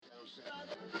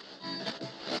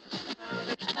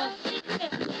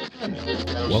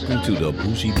Welcome to the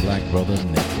Bougie Black Brother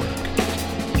Network.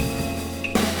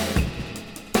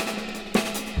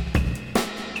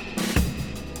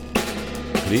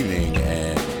 Good evening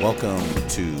and welcome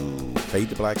to Fade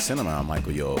to Black Cinema. I'm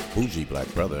Michael, your Bougie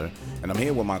Black Brother, and I'm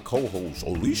here with my co-host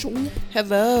Alicia.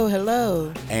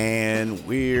 Hello. And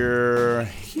we're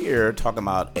here talking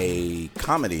about a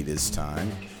comedy this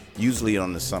time. Usually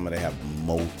on the summer they have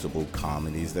multiple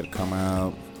comedies that come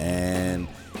out, and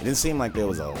it didn't seem like there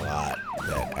was a lot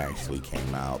that actually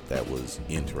came out that was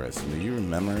interesting. Do you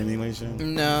remember any, Alicia?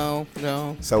 No.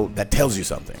 So that tells you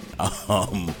something.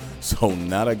 So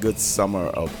not a good summer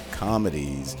of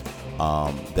comedies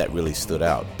that really stood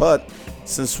out. But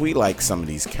since we like some of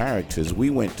these characters, we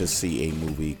went to see a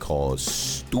movie called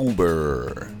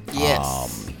Stuber.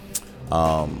 Yes.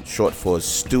 Short for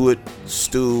Stuart,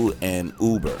 Stu, and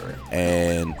Uber.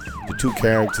 And the two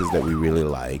characters that we really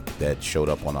like that showed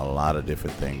up on a lot of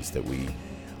different things that we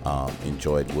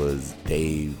enjoyed was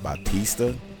Dave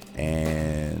Bautista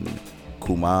and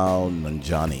Kumail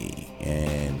Nanjiani.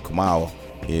 And Kumail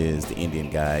is the Indian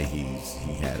guy. He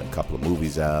had a couple of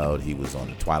movies out. He was on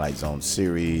the Twilight Zone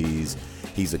series.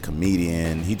 He's a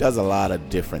comedian. He does a lot of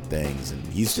different things, and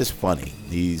he's just funny.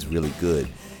 He's really good.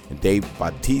 And Dave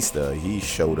Bautista, he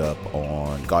showed up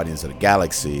on Guardians of the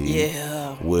Galaxy,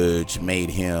 which made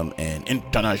him an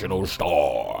international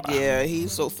star. Yeah,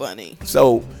 he's so funny.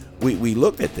 So we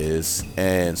looked at this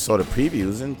and saw the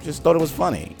previews and just thought it was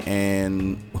funny.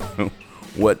 And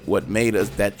what made us,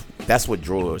 that's what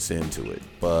drew us into it.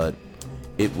 But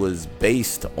it was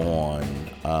based on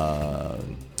a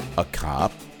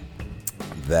cop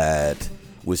that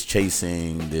was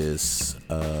chasing this,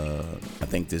 I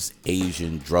think this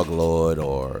Asian drug lord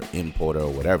or importer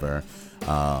or whatever,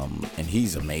 and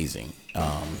he's amazing.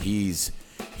 He's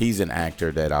an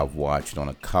actor that I've watched on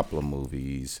a couple of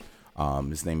movies.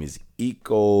 His name is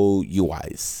Iko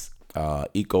Uwais.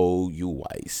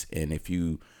 And if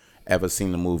you ever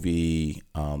seen the movie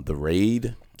The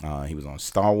Raid, he was on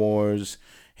Star Wars.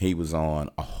 He was on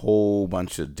a whole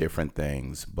bunch of different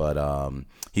things, but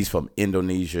he's from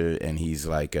Indonesia, and he's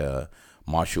like a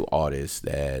martial artist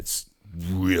that's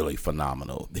really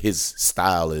phenomenal. His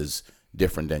style is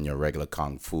different than your regular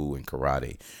kung fu and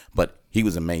karate, but he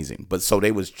was amazing. But so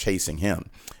they was chasing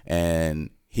him, and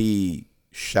he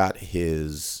shot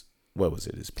his, what was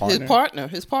it, his partner?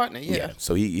 His partner, yeah.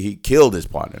 So he killed his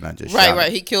partner, not just shot him.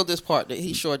 Right. He killed his partner.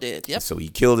 He sure did. Yep. So he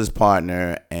killed his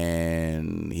partner,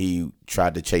 and he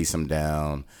tried to chase him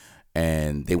down,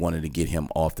 and they wanted to get him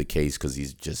off the case because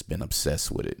he's just been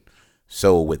obsessed with it.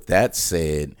 So with that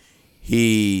said,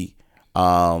 he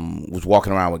was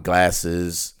walking around with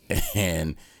glasses,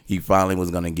 and he finally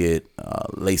was going to get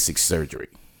LASIK surgery.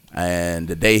 And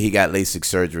the day he got LASIK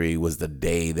surgery was the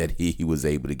day that he was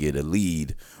able to get a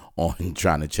lead on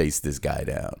trying to chase this guy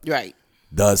down. Right.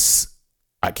 Thus,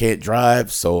 I can't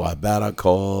drive, so I better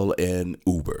call an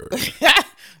Uber.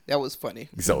 That was funny.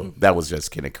 So that was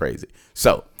just kind of crazy.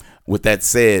 So with that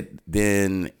said,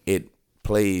 then it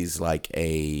plays like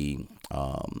a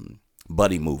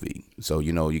buddy movie. So,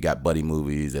 you got buddy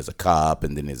movies. There's a cop,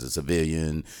 and then there's a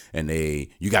civilian, and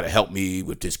you got to help me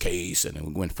with this case. And it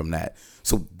went from that.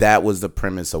 So that was the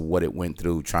premise of what it went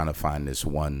through, trying to find this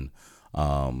one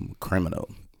criminal.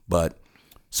 But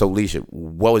so, Alicia,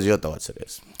 what was your thoughts of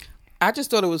this? I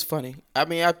just thought it was funny. I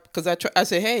mean, I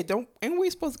said, hey, ain't we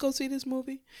supposed to go see this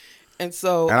movie? And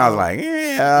I was like, we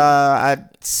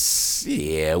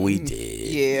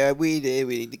did. Yeah, we did.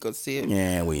 We need to go see it.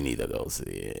 Yeah, we need to go see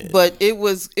it. But it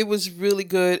was really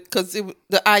good because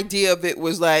the idea of it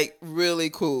was like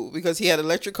really cool because he had an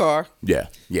electric car. Yeah.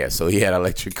 So he had an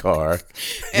electric car,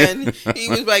 and he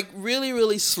was like really,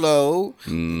 really slow.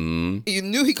 Mm. You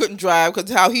knew he couldn't drive because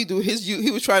how he do his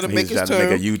he was trying to make his turn. To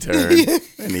make a U-turn,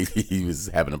 and he was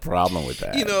having a problem with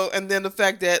that. And then the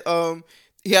fact that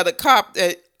he had a cop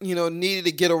that needed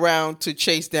to get around to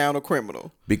chase down a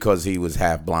criminal because he was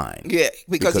half blind. Yeah,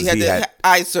 because he had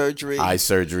eye surgery.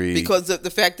 Because of the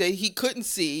fact that he couldn't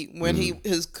see when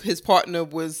his partner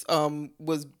was when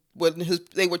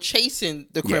they were chasing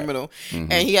the criminal,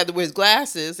 and he had to wear his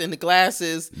glasses, and the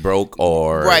glasses broke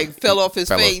or fell off his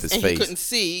face, and he couldn't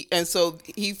see, and so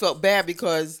he felt bad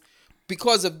because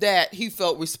of that, he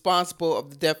felt responsible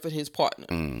of the death of his partner.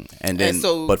 And then,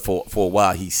 but for a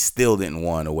while, he still didn't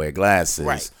want to wear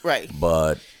glasses. Right.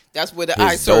 But that's where the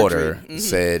eye surgery. His daughter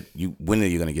said, when are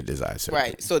you going to get this eye surgery?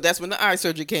 Right. So that's when the eye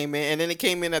surgery came in, and then it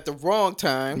came in at the wrong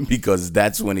time. Because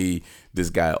that's when this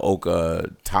guy,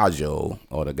 Oka Tajo,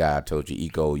 or the guy I told you,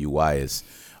 Iko Uwais,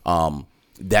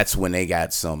 that's when they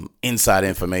got some inside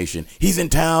information. He's in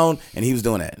town, and he was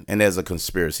doing that. And there's a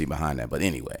conspiracy behind that. But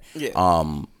anyway. Yeah.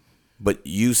 But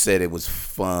you said it was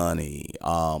funny.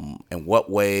 In what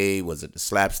way? Was it the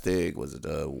slapstick? Was it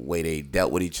the way they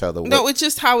dealt with each other? No, it's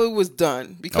just how it was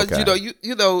done. Because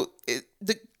the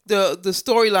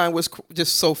storyline was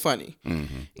just so funny.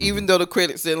 Even though the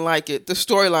critics didn't like it, the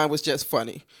storyline was just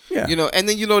funny. Yeah. And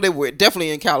then they were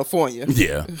definitely in California.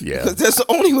 Yeah. Because that's the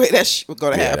only way that's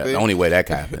going to happen. The only way that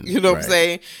can happen. You know what I'm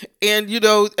saying? And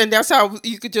and that's how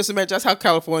you could just imagine. That's how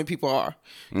California people are.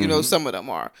 Some of them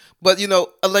are. But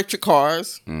electric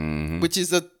cars, which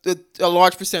is a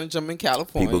large percentage of them in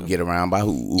California. People get around by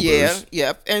Ubers.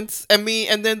 Yeah. And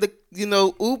then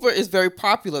Uber is very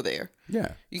popular there.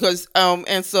 Yeah. Because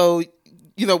and so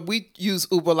we use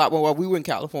Uber a lot more while we were in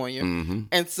California.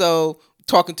 And so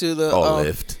talking to the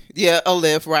Lyft. Yeah, a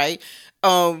Lyft, right?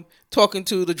 Talking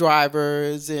to the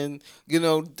drivers and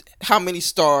how many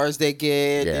stars they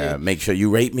get. Yeah, make sure you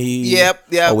rate me.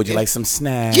 Yep. Or would you like some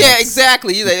snacks? Yeah,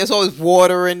 exactly. There's always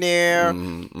water in there.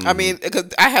 I mean, because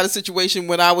I had a situation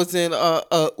when I was in a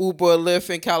Uber Lyft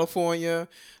in California.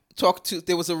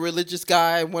 There was a religious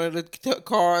guy in one of the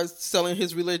cars selling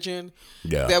his religion.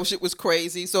 Yeah, that shit was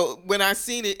crazy. So when I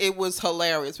seen it, it was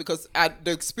hilarious because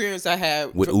the experience I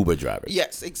had with Uber drivers.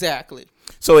 Yes, exactly.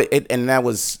 So and that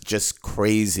was just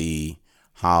crazy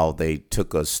how they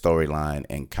took a storyline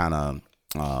and kind of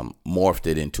morphed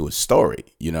it into a story.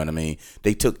 You know what I mean?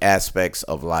 They took aspects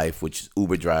of life, which is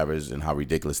Uber drivers and how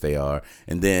ridiculous they are,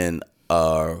 and then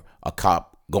a cop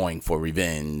going for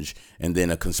revenge, and then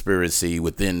a conspiracy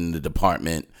within the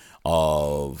department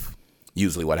of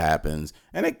usually what happens,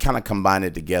 and it kind of combined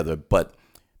it together. But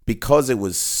because it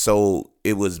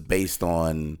was based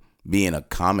on being a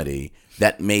comedy,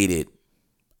 that made it,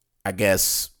 I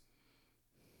guess,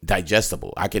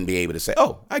 digestible. I can be able to say,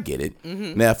 oh, I get it.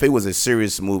 Now, if it was a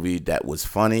serious movie that was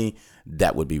funny,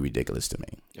 that would be ridiculous to me.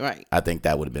 Right. I think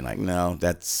that would have been like,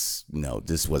 this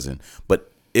wasn't.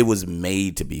 But it was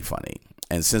made to be funny.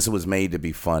 And since it was made to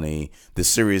be funny, the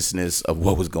seriousness of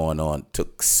what was going on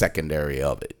took secondary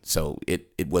of it. So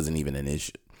it wasn't even an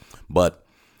issue. But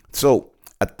so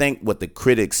I think what the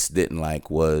critics didn't like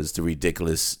was the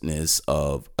ridiculousness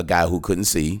of a guy who couldn't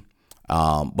see,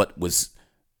 but was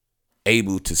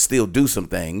able to still do some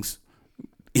things,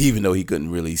 even though he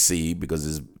couldn't really see because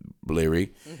it's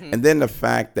blurry. And then the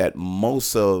fact that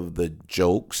most of the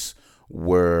jokes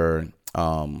were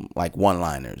like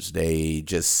one-liners. They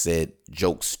just said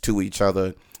jokes to each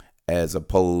other as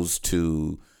opposed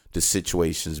to the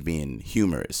situations being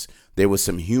humorous. There was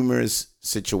some humorous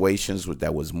situations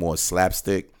that was more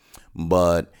slapstick,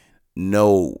 but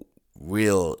no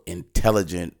real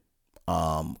intelligent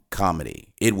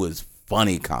comedy. It was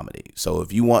funny comedy. So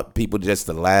if you want people just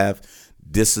to laugh,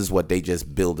 this is what they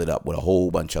just build it up with a whole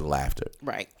bunch of laughter.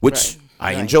 Right. Which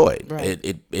I enjoyed.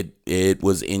 Right. It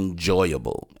was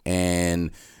enjoyable.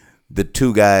 And the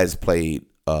two guys played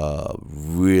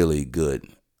really good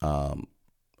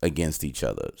against each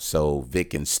other. So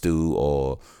Vic and Stu,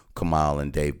 or Kamal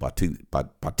and Dave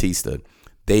Bautista,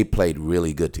 they played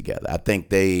really good together. I think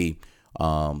they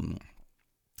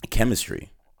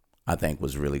chemistry, I think,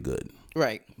 was really good.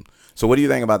 Right. So what do you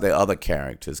think about the other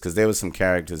characters? Because there were some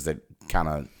characters that kind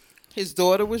of... His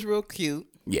daughter was real cute.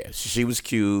 Yeah, she was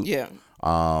cute. Yeah.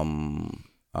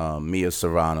 Mia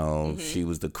Serrano, she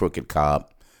was the crooked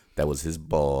cop. That was his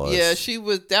boss. Yeah, she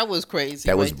was. That was crazy.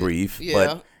 That was brief.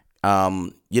 Yeah.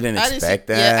 But you didn't expect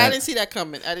that. Yeah, I didn't see that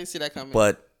coming.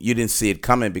 But you didn't see it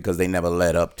coming because they never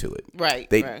led up to it. Right.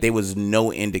 There was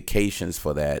no indications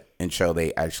for that until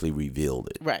they actually revealed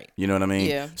it. Right. You know what I mean?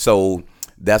 Yeah. So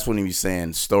that's when you're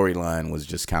saying storyline was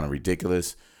just kind of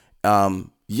ridiculous.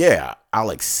 Yeah, I'll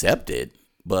accept it,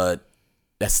 but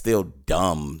that's still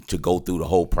dumb to go through the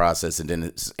whole process and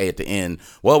then say at the end,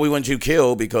 well, we want you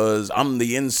killed because I'm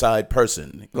the inside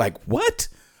person. Like, what?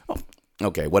 Oh,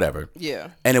 okay, whatever. Yeah.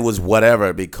 And it was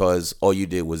whatever because all you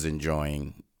did was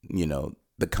enjoying,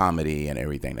 the comedy and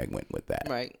everything that went with that.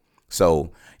 Right.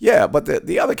 So, yeah, but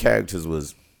the other characters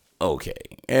was okay.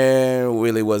 And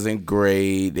really wasn't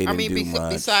great. They didn't do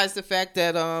much. Besides the fact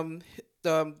that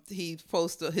he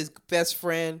posted his best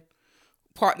friend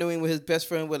partnering with his best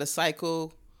friend with a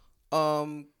psycho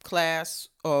class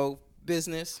or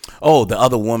business. Oh, the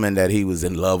other woman that he was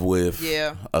in love with.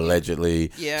 Yeah.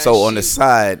 Allegedly. Yeah. So on the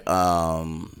side,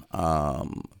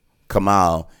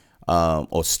 Kamal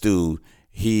or Stu,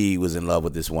 he was in love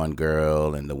with this one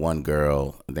girl, and the one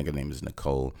girl, I think her name is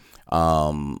Nicole.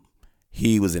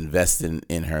 He was investing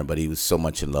in her, but he was so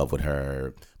much in love with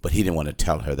her, but he didn't want to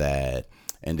tell her that.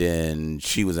 And then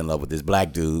she was in love with this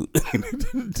black dude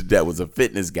that was a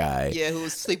fitness guy. Yeah, who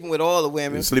was sleeping with all the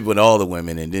women.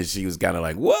 And then she was kind of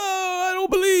like, whoa, I don't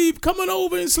don't believe coming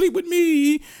over and sleep with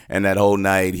me. And that whole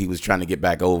night he was trying to get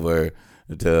back over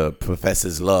to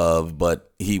Professor's love,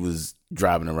 but he was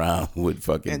driving around with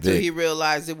fucking until Vic. He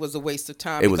realized it was a waste of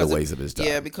time. It was a waste of his time.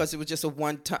 Yeah, because it was just a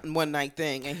one night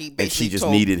thing, and she just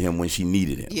needed him when she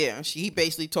needed him. Yeah, he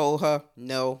basically told her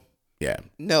no. Yeah.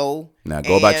 No. Now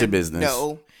go about your business.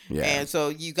 No. Yeah. And so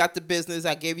you got the business.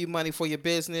 I gave you money for your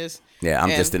business. Yeah, I'm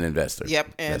just an investor.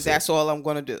 Yep, and that's all I'm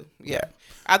going to do. Yeah.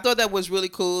 I thought that was really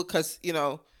cool because, you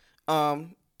know,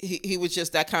 he was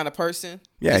just that kind of person.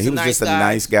 Yeah, he was just a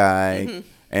nice guy. Mm-hmm.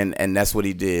 And that's what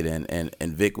he did.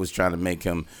 And Vic was trying to make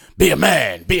him be a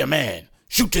man.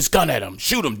 Shoot this gun at him.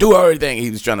 Shoot him. Do everything.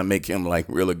 He was trying to make him like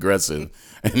real aggressive.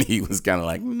 And he was kind of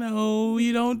like, no,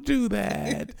 you don't do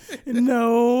that.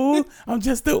 No, I'm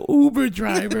just the Uber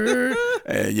driver.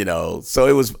 And, you know,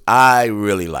 so I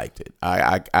really liked it.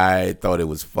 I thought it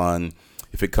was fun.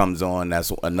 If it comes on,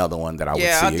 that's another one that I would see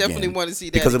again. Yeah, I definitely want to see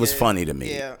that because again. It was funny to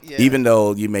me. Yeah. Even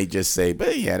though you may just say,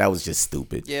 but yeah, that was just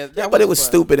stupid. Yeah, but it was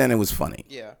stupid and it was funny.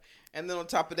 Yeah. And then on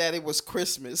top of that, it was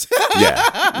Christmas.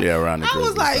 yeah, around the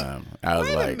Christmas time. I was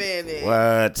like, wait a minute.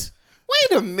 What?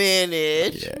 Wait a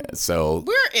minute. Yeah, so.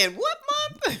 We're in what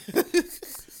month?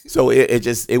 So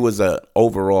it was a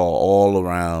overall, all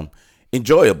around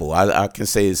enjoyable. I can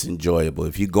say it's enjoyable.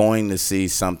 If you're going to see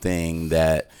something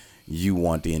that you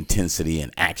want the intensity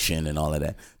and action and all of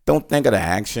that, don't think of the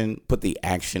action. Put the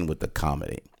action with the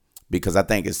comedy. Because I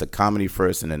think it's the comedy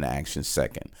first and then the action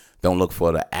second. Don't look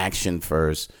for the action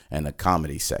first and the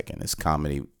comedy second. It's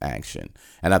comedy, action.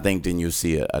 And I think then you'll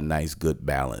see a nice, good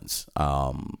balance.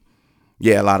 A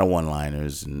lot of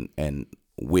one-liners and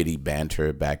witty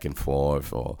banter back and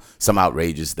forth or some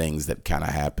outrageous things that kind of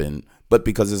happen. But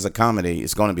because it's a comedy,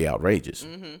 it's going to be outrageous.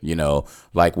 Mm-hmm. You know,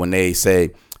 like when they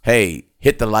say, hey,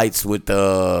 hit the lights with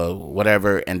the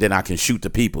whatever, and then I can shoot the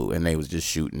people. And they was just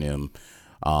shooting them.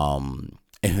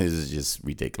 And it was just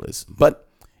ridiculous. But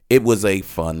it was a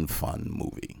fun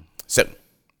movie. So,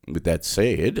 with that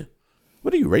said,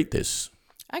 what do you rate this?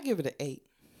 I give it an 8.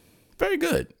 Very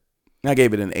good. I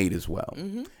gave it an 8 as well.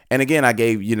 Mm-hmm. And again, I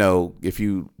gave, if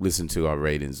you listen to our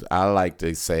ratings, I like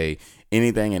to say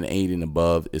anything an 8 and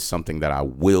above is something that I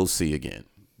will see again.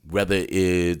 Whether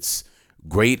it's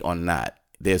great or not,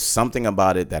 there's something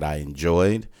about it that I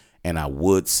enjoyed and I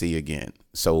would see again.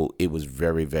 So it was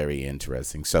very, very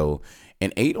interesting. So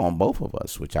an 8 on both of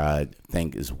us, which I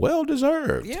think is well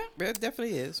deserved. Yeah, it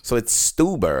definitely is. So it's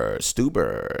Stuber,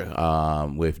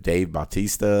 with Dave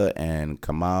Bautista and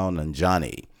Kamal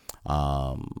Nanjiani.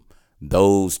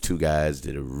 Those two guys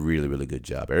did a really, really good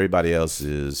job. Everybody else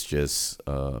is just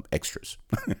extras.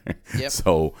 Yep.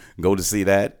 So go to see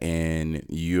that, and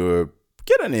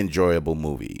get an enjoyable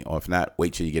movie. Or if not,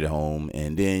 wait till you get it home,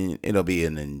 and then it'll be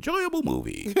an enjoyable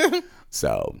movie.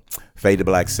 So, Fade to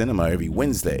Black Cinema every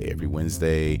Wednesday,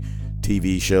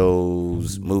 TV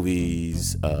shows,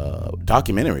 movies,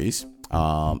 documentaries,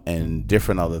 and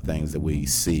different other things that we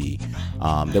see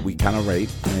that we kind of rate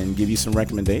and give you some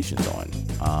recommendations on.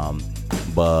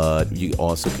 But you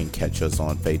also can catch us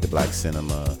on Fade to Black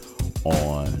Cinema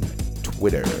on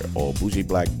Twitter or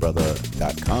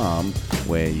bougieblackbrother.com,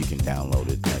 where you can download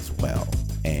it as well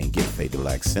and get Fade to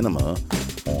Black Cinema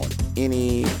on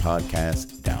any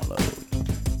podcast download.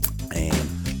 And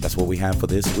that's what we have for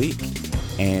this week.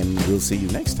 And we'll see you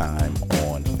next time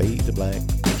on Fade to Black.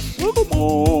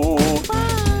 Bye.